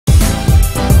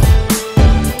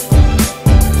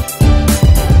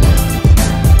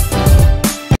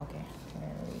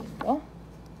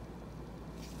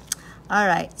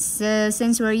Alright, so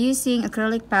since we're using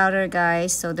acrylic powder,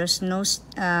 guys, so there's no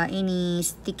any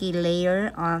sticky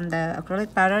layer on the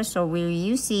acrylic powder, so we're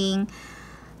using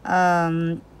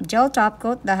gel top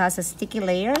coat that has a sticky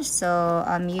layer. So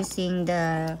I'm using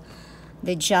the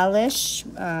Gelish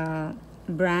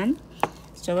brand.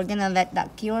 So we're gonna let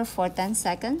that cure for 10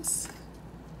 seconds.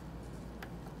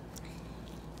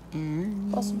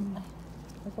 And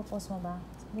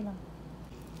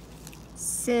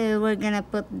so we're gonna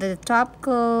put the top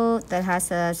coat that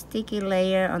has a sticky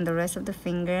layer on the rest of the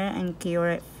finger and cure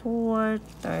it for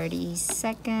 30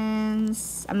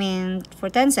 seconds. I mean, for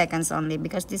 10 seconds only,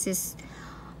 because this is,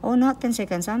 oh, not 10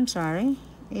 seconds, I'm sorry.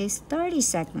 It's 30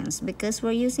 seconds because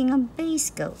we're using a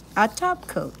base coat, a top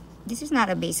coat. This is not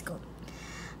a base coat.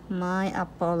 My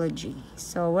apology.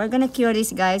 So we're gonna cure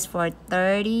this, guys, for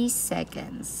 30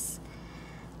 seconds.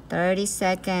 30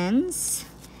 seconds.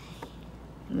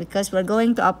 Because we're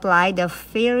going to apply the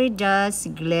fairy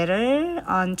dust glitter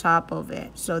on top of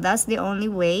it. So that's the only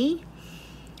way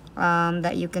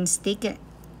that you can stick it,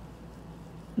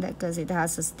 because it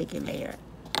has a sticky layer.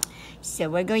 So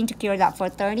we're going to cure that for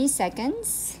 30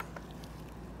 seconds.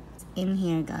 In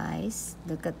here, guys,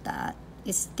 look at that.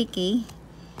 It's sticky.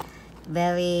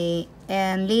 Very.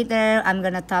 And later I'm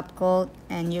gonna top coat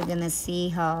and you're gonna see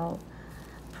how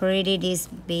pretty this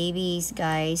baby is,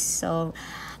 guys. So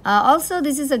also,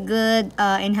 this is a good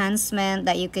enhancement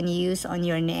that you can use on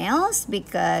your nails,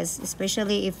 because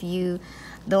especially if you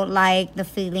don't like the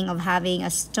feeling of having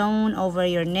a stone over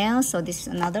your nails, so this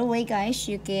is another way, guys,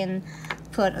 you can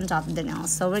put on top of the nails.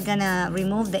 So we're gonna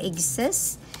remove the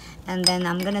excess and then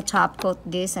I'm gonna top coat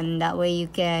this, and that way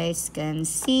you guys can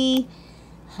see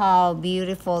how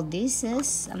beautiful this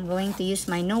is. I'm going to use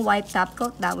my no wipe top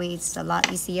coat, that way it's a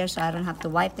lot easier, so I don't have to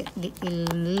wipe it.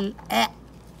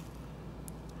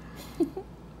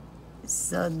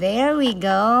 So there we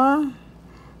go.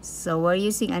 So we're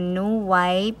using a no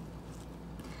wipe.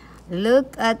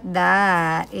 Look at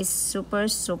that. It's super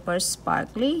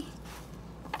sparkly.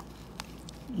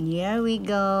 Here we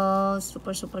go.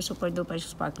 Super duper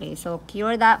sparkly. So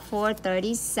cure that for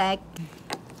 30 seconds.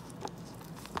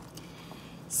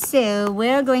 So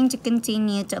we're going to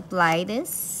continue to apply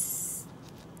this.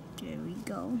 There we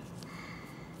go.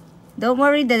 Don't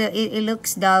worry that it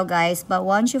looks dull, guys, but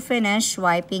once you finish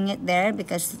wiping it there,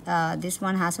 because this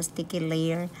one has a sticky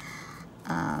layer,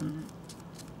 and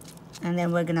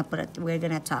then we're gonna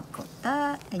top coat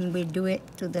that, and we do it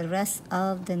to the rest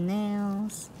of the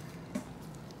nails.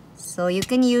 So you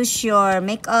can use your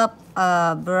makeup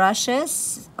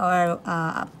brushes or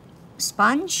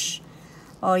sponge,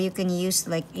 or you can use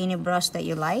like any brush that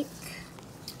you like.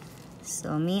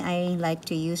 So me, I like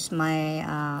to use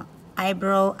my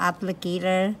eyebrow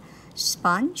applicator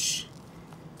sponge.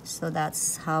 So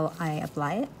that's how I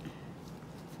apply it.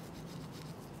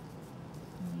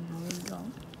 There we go.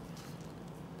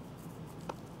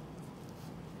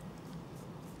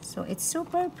 So it's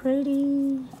super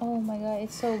pretty. Oh my god,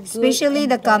 it's so good. Especially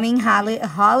the coming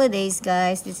holidays,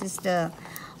 guys. This is the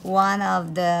one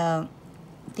of the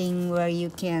thing where you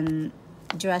can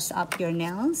dress up your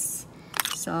nails.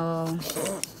 So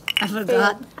I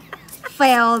forgot.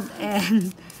 Failed.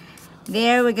 And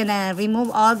there we're gonna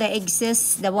remove all the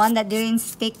excess, the one that didn't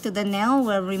stick to the nail,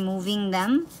 we're removing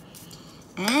them,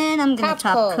 and I'm gonna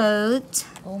top coat.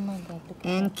 Oh my god,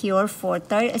 and cure for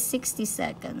 60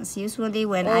 seconds. Usually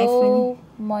when oh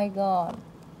my god,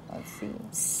 let's see.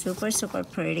 Super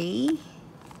pretty.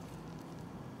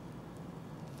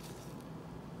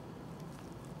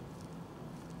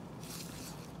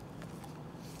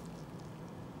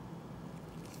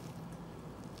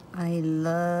 I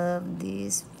love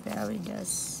this fairy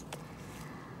dust.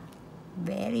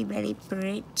 Very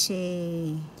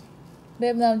pretty.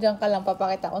 Babe, nandiyan ka lang.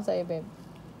 Papakita ko sa'yo, babe.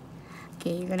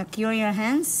 Okay, you're gonna cure your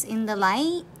hands in the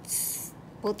light.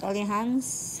 Put all your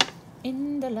hands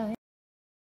in the light.